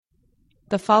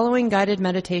The following guided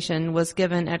meditation was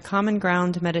given at Common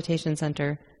Ground Meditation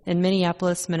Center in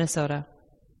Minneapolis, Minnesota.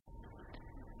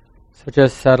 So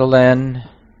just settle in,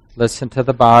 listen to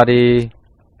the body,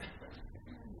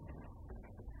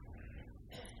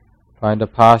 find a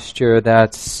posture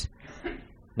that's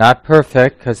not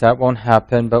perfect, because that won't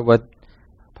happen, but with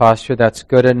a posture that's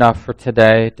good enough for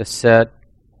today to sit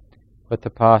with the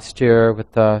posture,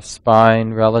 with the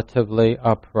spine relatively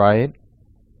upright,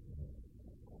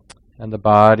 and the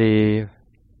body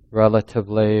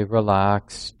relatively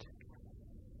relaxed.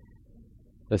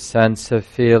 The sense of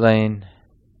feeling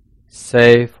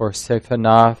safe or safe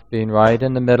enough, being right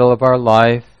in the middle of our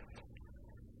life,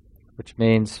 which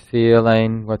means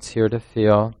feeling what's here to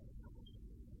feel.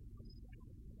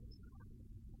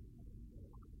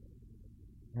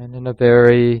 And in a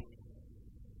very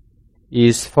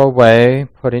easeful way,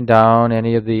 putting down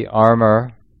any of the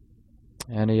armor,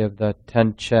 any of the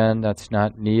tension that's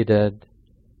not needed.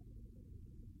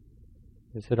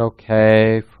 Is it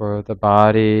okay for the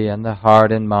body and the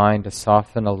heart and mind to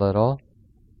soften a little?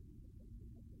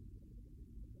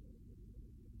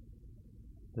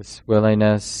 This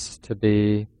willingness to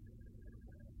be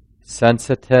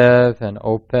sensitive and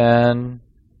open,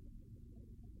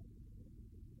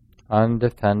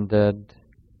 undefended.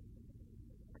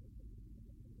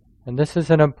 And this is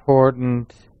an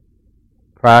important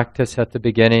practice at the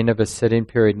beginning of a sitting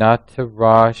period, not to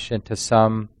rush into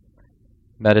some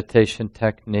meditation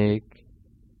technique,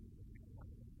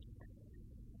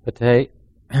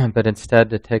 but instead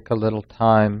to take a little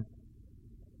time,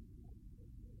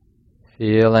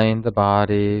 feeling the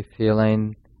body,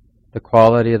 feeling the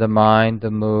quality of the mind, the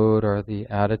mood, or the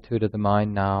attitude of the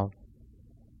mind now,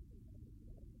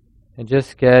 and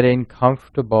just getting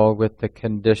comfortable with the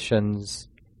conditions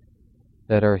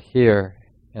that are here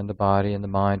in the body and the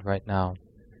mind right now.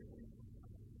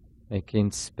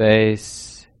 Making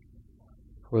space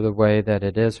for the way that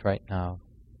it is right now.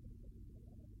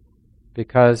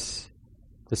 Because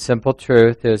the simple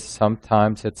truth is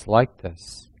sometimes it's like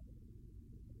this.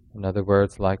 In other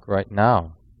words, like right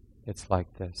now, it's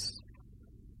like this.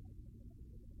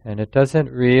 And it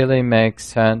doesn't really make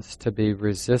sense to be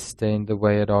resisting the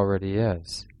way it already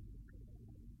is.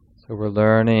 So we're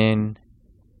learning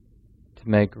to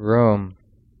make room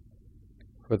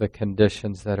for the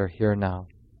conditions that are here now,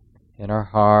 in our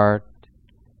heart,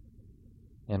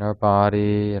 in our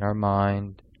body, in our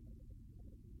mind.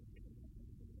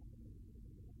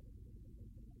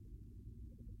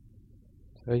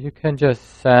 So you can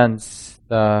just sense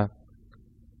the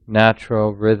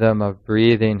natural rhythm of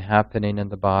breathing happening in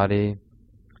the body,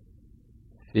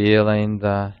 feeling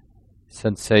the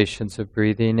sensations of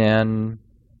breathing in,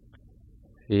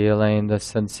 feeling the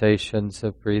sensations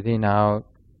of breathing out,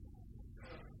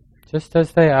 just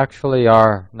as they actually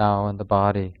are now in the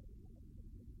body.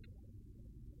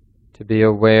 To be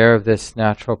aware of this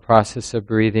natural process of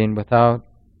breathing without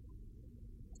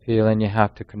feeling you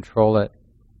have to control it.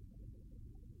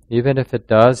 Even if it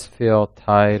does feel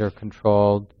tight or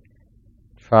controlled,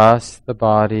 trust the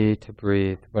body to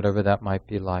breathe, whatever that might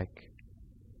be like.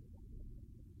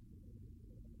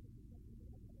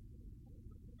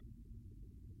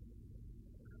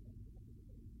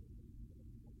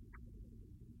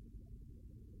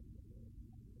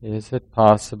 Is it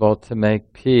possible to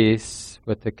make peace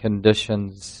with the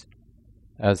conditions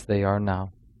as they are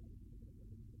now?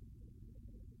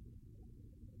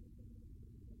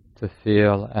 To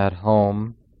feel at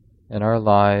home in our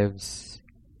lives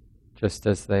just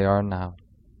as they are now.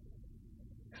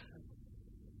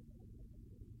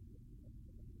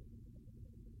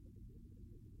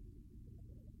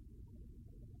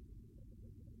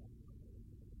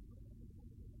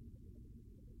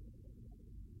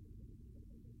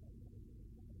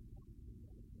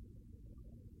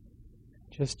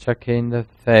 Just checking the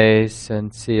face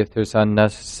and see if there's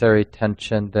unnecessary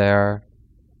tension there.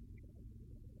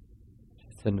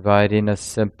 Just inviting a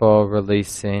simple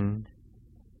releasing.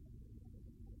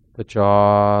 The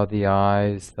jaw, the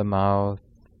eyes, the mouth.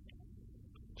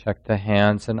 Check the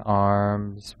hands and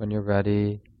arms when you're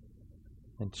ready,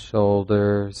 and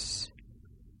shoulders.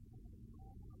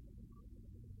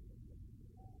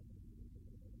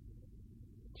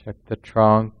 Check the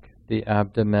trunk, the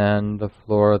abdomen, the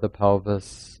floor of the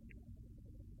pelvis.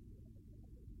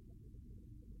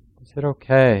 Is it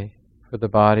okay for the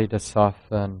body to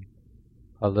soften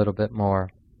a little bit more?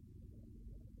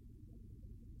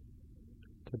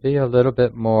 To be a little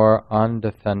bit more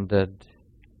undefended,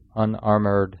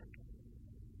 unarmored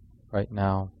right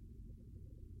now.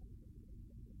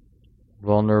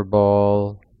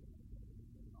 Vulnerable,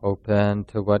 open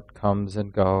to what comes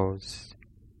and goes.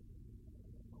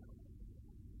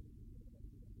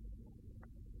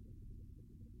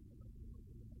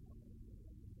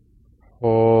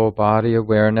 full body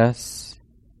awareness.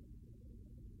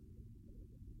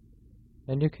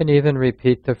 And you can even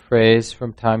repeat the phrase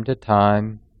from time to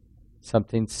time,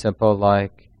 something simple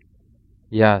like,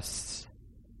 yes,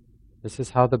 this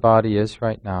is how the body is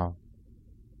right now.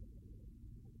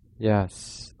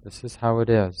 Yes, this is how it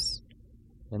is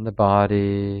in the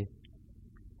body.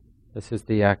 This is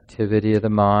the activity of the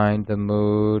mind, the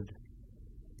mood,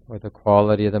 or the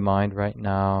quality of the mind right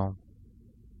now.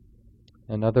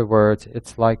 In other words,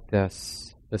 it's like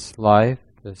this life,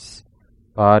 this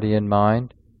body and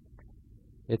mind,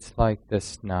 it's like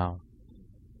this now.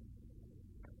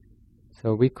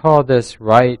 So we call this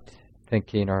right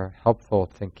thinking or helpful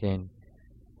thinking.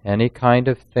 Any kind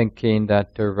of thinking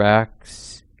that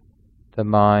directs the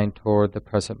mind toward the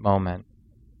present moment.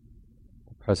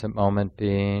 The present moment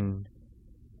being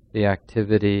the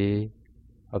activity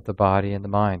of the body and the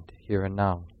mind, here and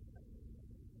now.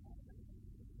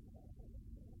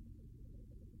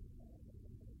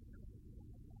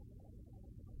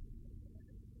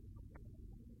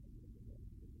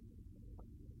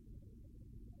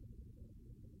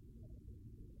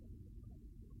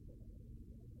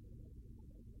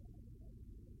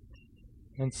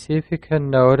 And see if you can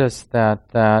notice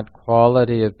that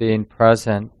quality of being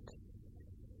present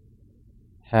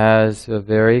has a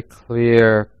very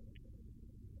clear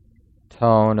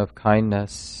tone of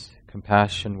kindness,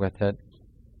 compassion with it.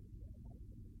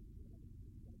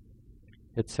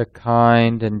 It's a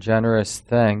kind and generous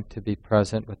thing to be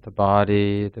present with the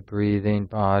body, the breathing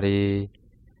body,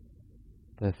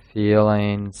 the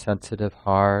feeling, sensitive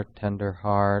heart, tender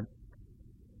heart.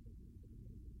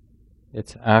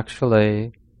 It's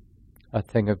actually a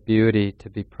thing of beauty to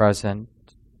be present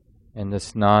in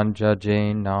this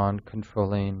non-judging,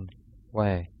 non-controlling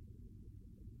way.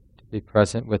 To be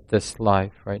present with this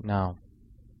life right now.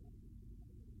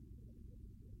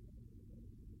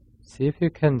 See if you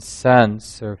can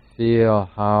sense or feel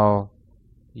how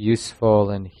useful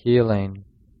and healing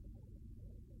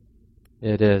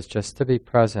it is just to be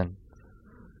present.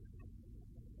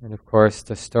 And of course,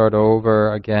 to start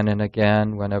over again and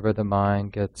again whenever the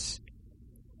mind gets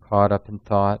caught up in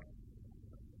thought,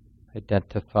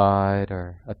 identified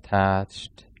or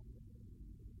attached.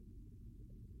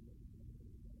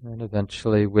 And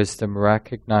eventually wisdom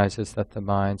recognizes that the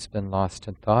mind's been lost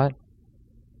in thought.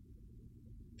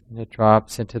 And it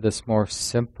drops into this more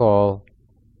simple,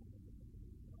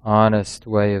 honest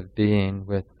way of being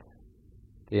with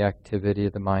the activity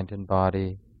of the mind and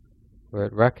body, where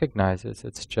it recognizes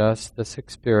it's just this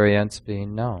experience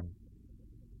being known.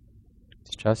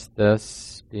 It's just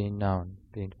this being known,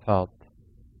 being felt.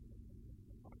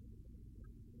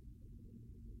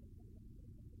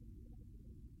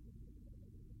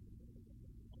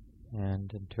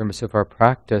 And in terms of our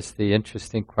practice, the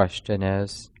interesting question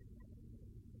is,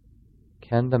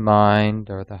 can the mind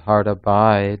or the heart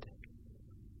abide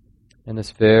in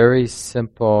this very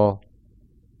simple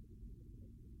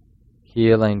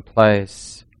healing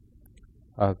place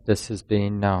of this is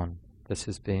being known, this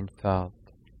is being felt,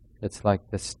 it's like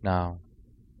this now,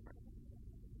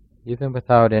 even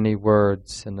without any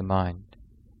words in the mind.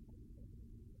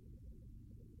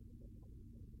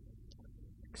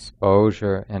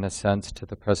 Exposure, in a sense, to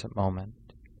the present moment.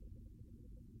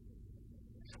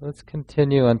 So let's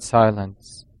continue in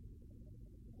silence.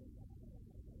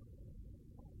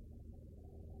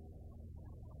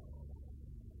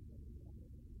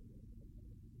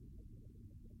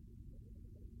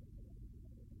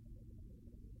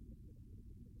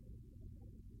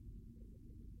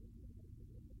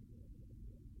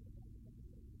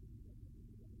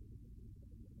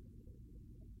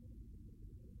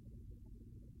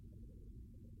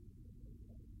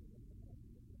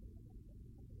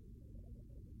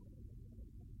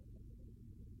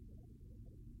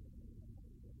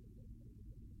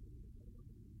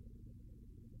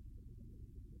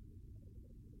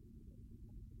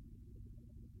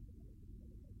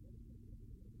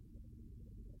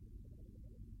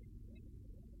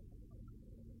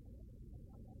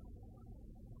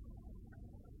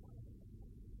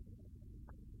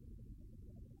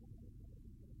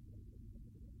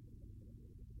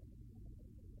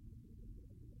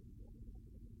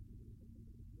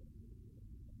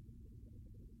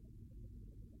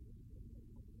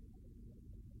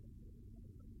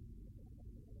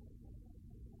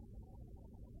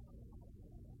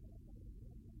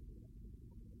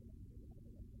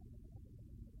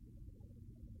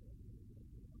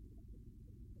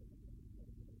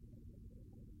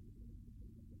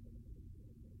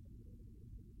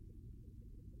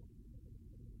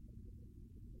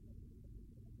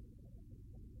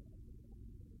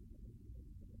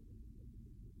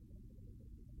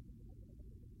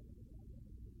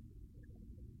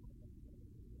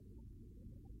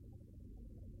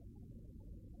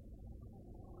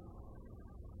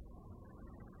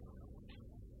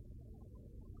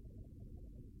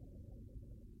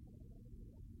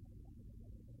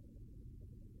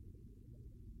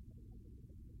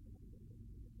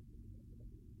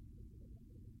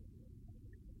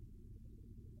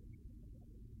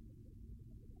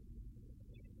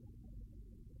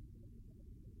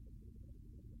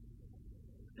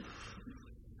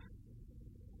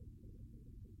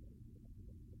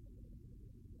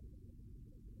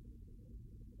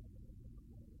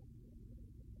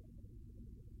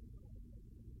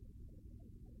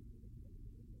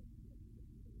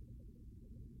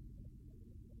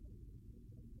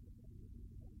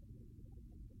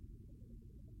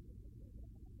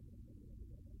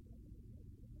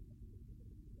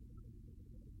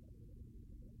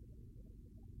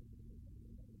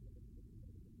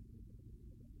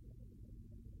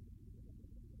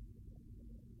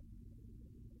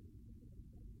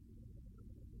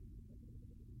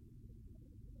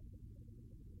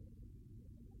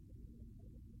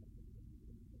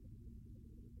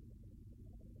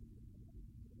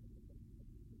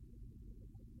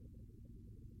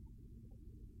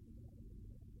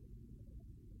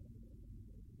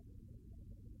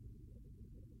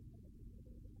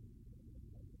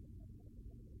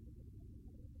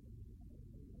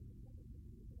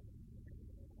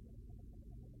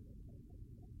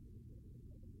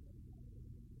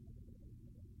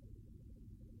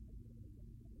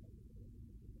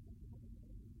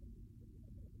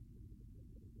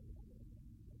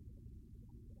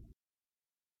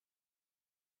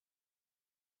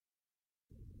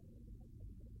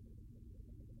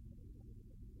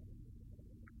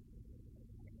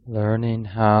 learning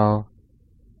how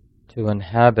to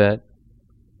inhabit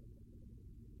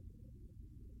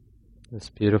this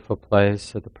beautiful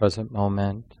place of the present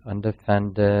moment,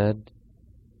 undefended,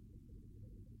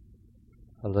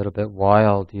 a little bit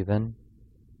wild even,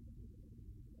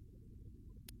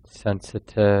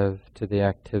 sensitive to the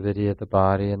activity of the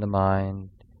body and the mind,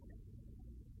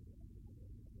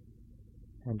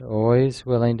 and always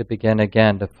willing to begin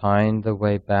again to find the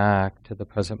way back to the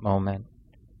present moment.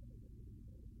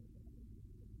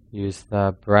 Use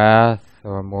the breath,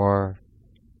 or more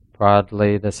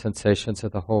broadly the sensations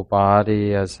of the whole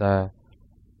body, as a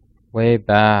way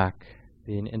back.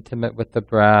 Being intimate with the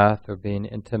breath or being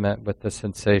intimate with the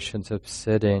sensations of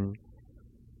sitting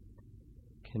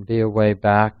can be a way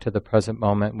back to the present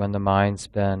moment when the mind's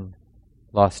been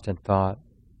lost in thought.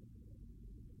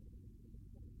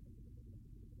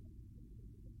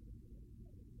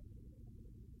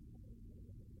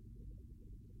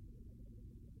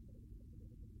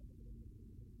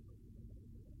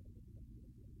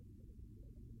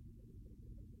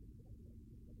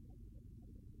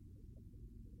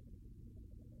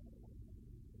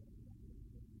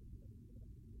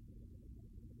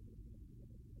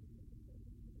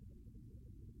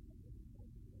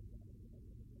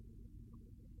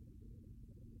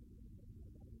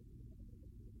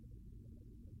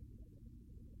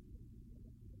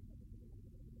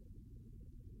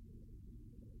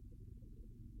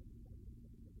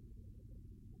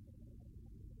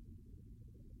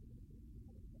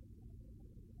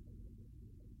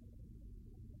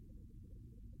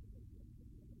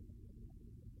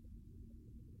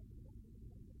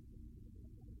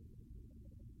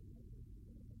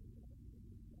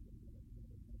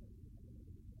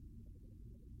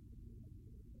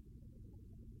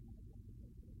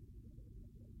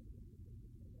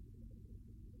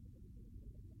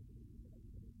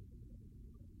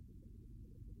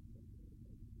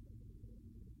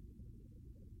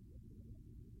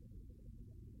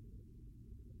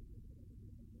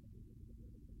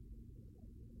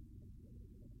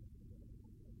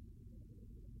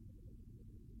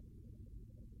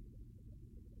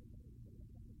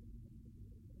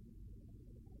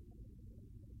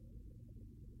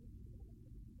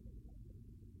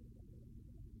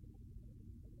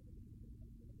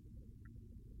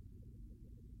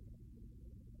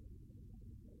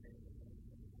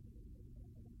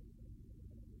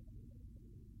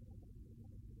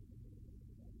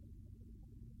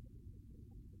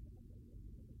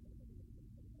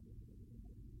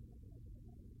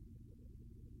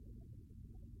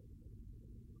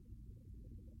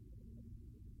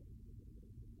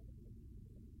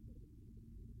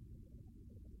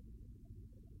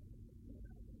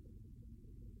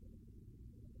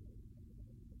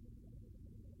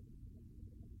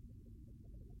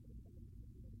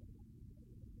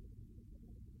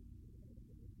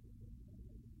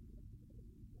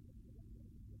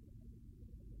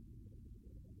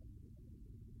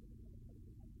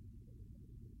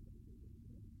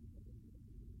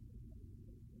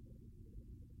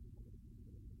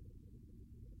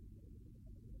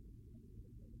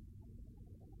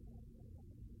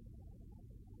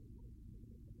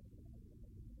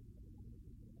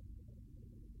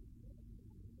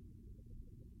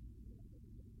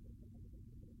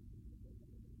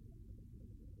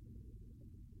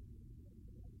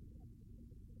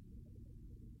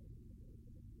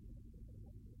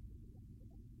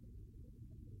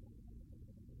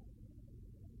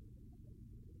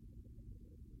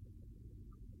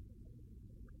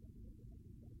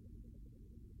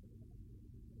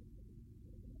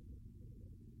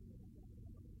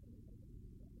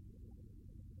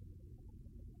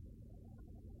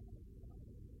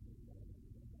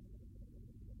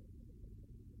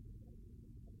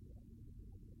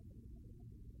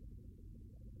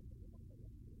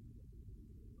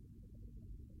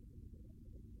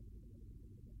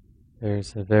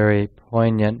 There's a very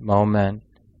poignant moment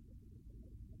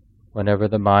whenever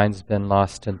the mind's been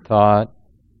lost in thought,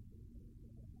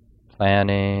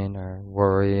 planning or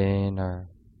worrying or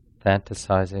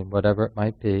fantasizing, whatever it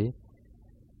might be.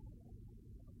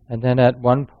 And then at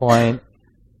one point,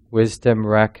 wisdom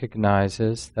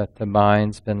recognizes that the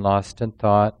mind's been lost in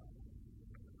thought.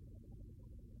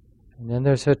 And then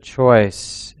there's a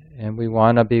choice, and we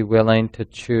want to be willing to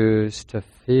choose to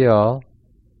feel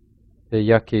the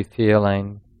yucky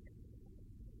feeling,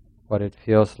 what it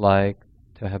feels like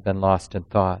to have been lost in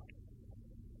thought.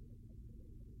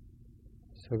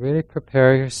 So really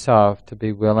prepare yourself to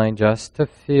be willing just to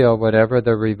feel whatever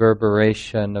the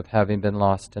reverberation of having been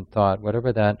lost in thought,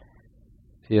 whatever that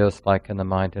feels like in the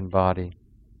mind and body,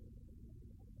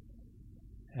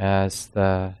 as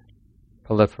the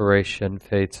proliferation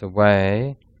fades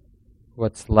away,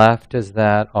 what's left is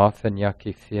that often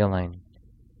yucky feeling.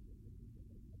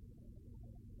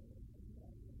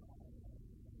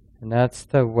 And that's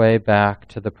the way back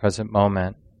to the present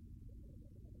moment.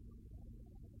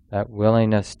 That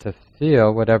willingness to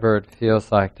feel whatever it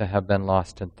feels like to have been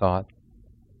lost in thought.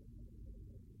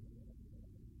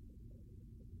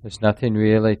 There's nothing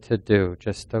really to do,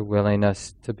 just a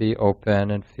willingness to be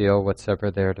open and feel what's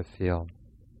ever there to feel.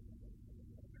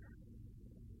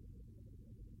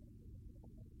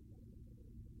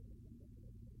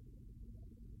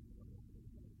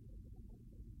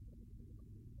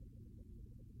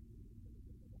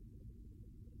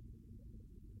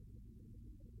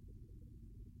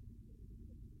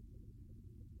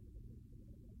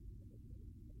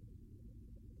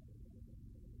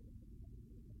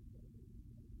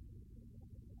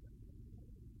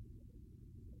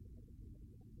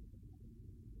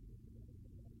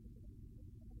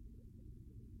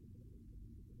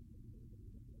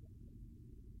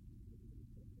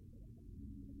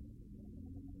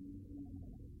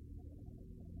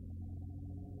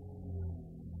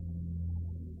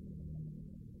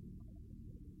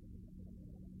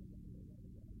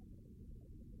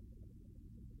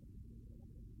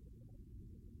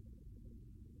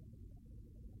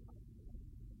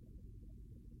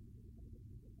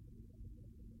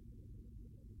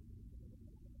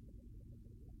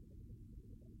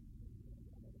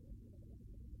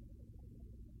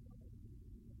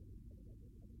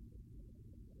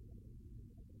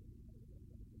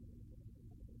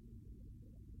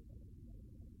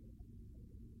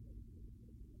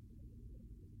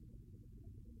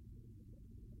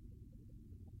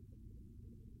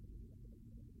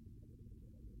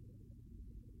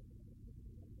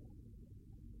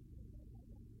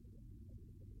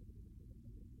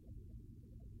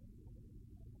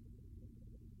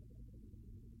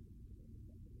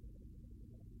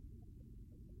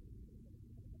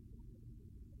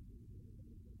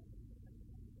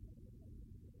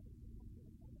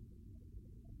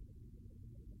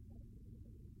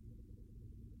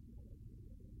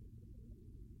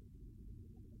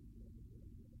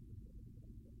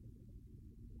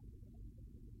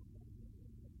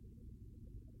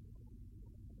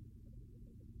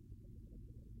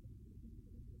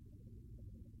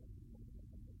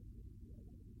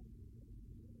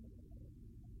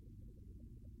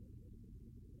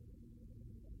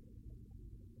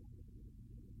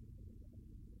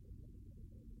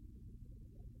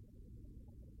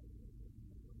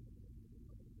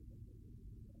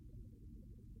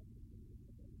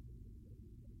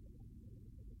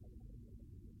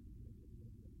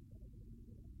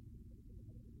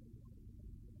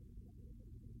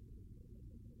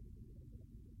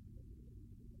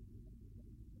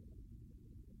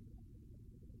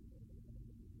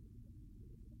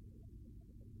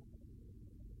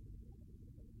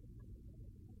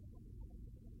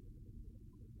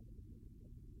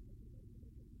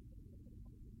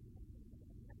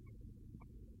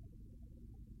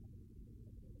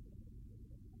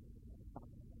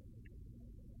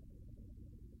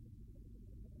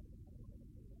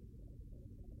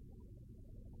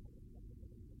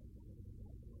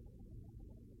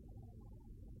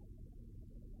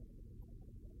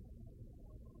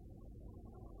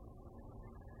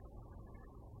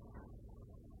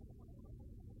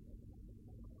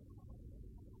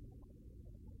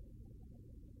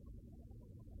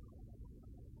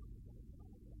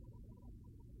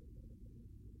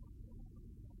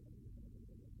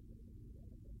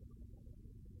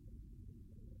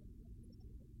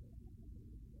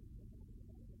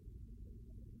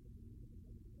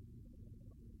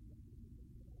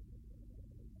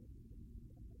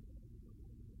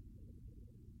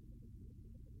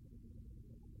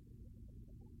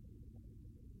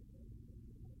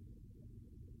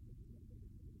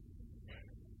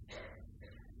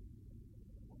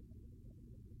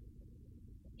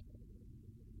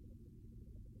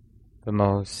 The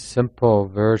most simple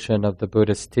version of the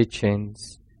Buddhist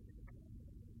teachings.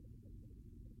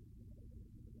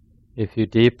 If you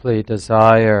deeply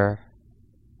desire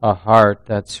a heart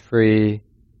that's free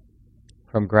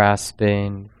from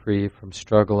grasping, free from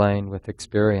struggling with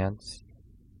experience,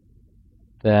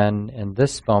 then in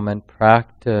this moment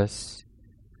practice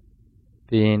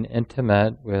being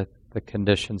intimate with the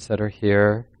conditions that are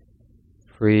here,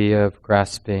 free of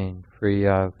grasping, free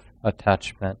of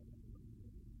attachment.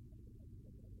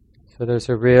 So there's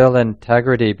a real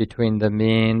integrity between the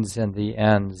means and the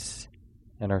ends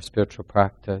in our spiritual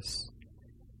practice.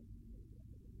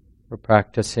 We're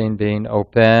practicing being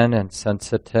open and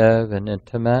sensitive and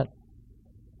intimate,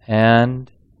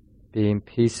 and being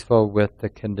peaceful with the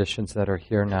conditions that are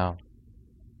here now,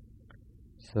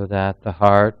 so that the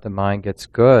heart, the mind gets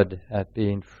good at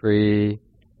being free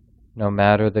no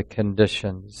matter the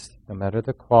conditions, no matter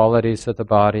the qualities of the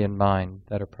body and mind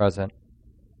that are present.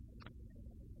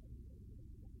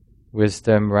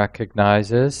 Wisdom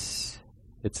recognizes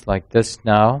it's like this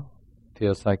now,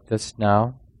 feels like this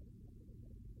now,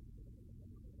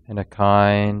 in a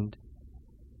kind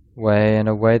way, in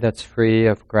a way that's free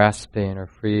of grasping or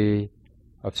free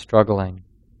of struggling.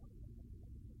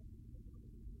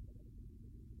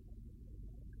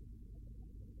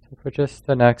 So for just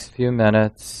the next few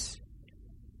minutes,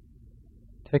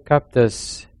 take up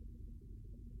this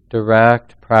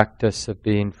direct practice of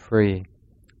being free,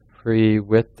 free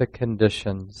with the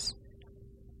conditions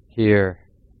here,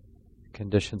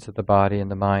 conditions of the body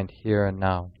and the mind here and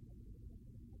now.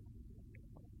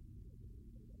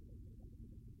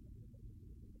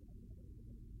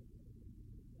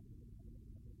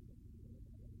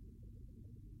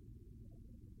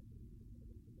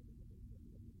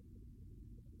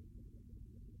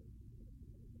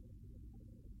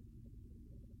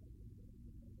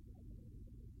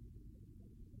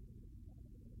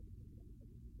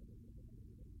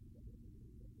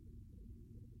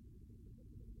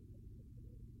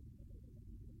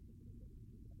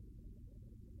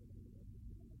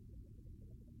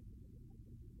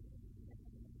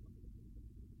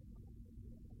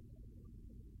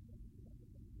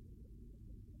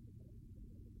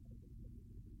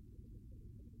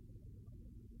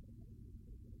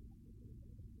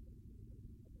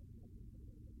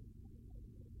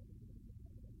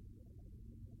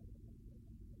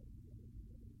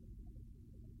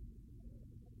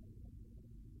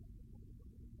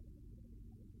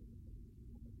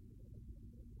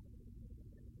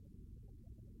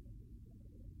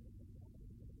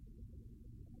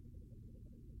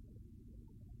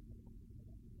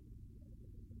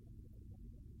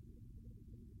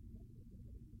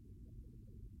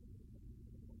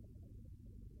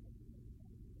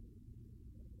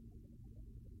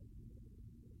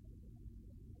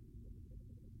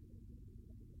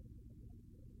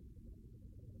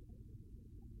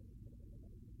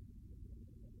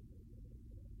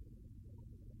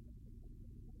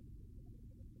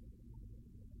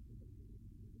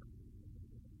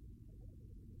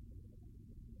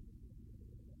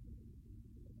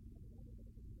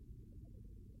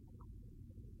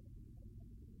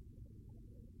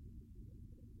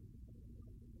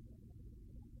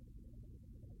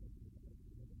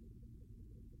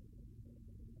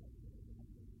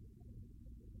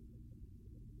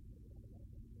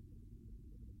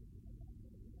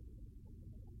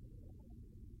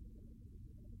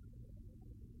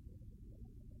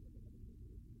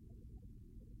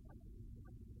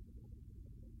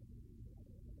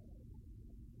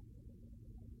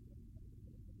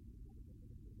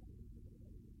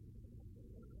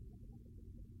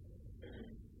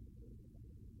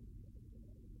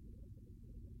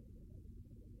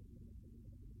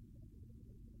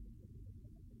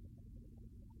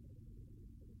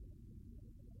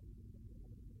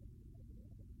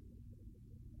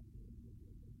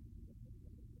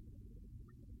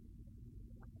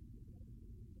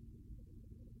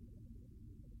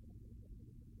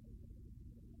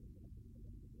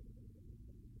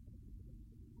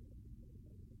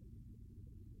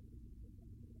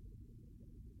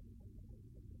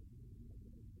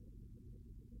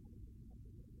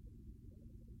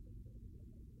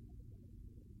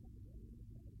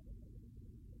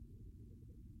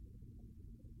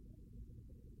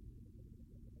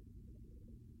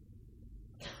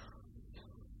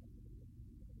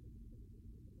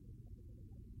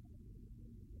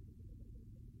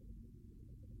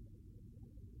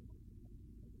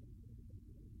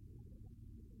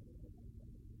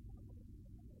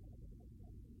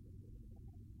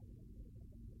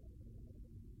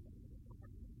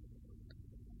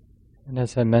 And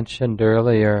as I mentioned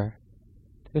earlier,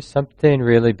 there's something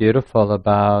really beautiful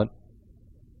about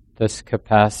this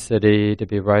capacity to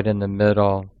be right in the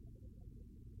middle,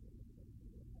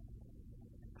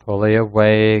 fully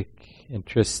awake,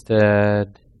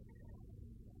 interested,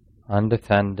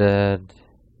 undefended,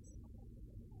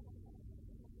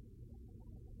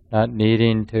 not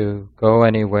needing to go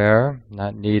anywhere,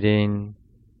 not needing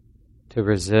to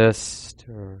resist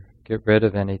or get rid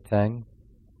of anything.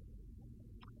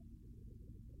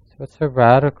 So it's a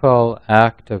radical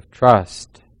act of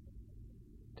trust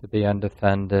to be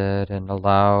undefended and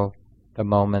allow the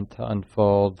moment to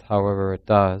unfold however it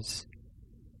does.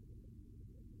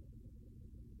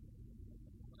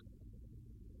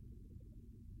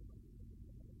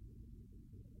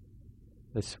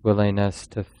 this willingness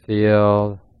to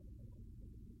feel,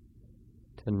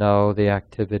 to know the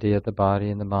activity of the body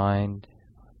and the mind,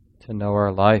 to know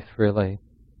our life really,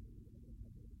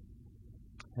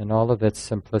 and all of its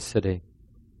simplicity,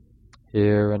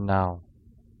 here and now.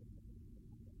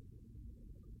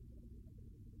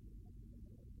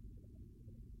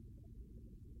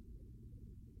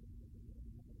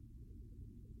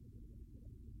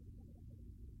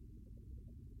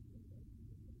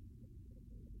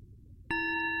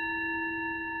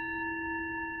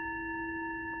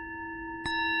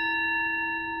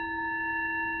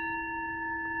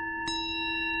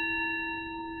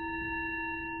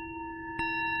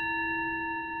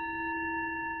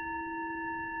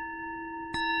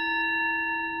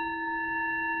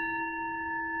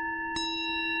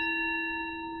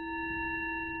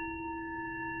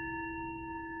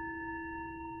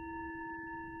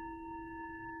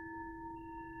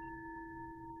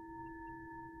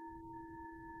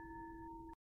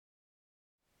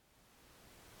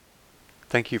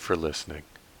 Thank you for listening.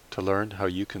 To learn how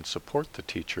you can support the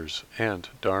teachers and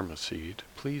Dharma Seed,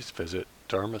 please visit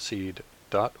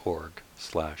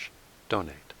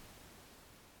dharmaseed.org/donate.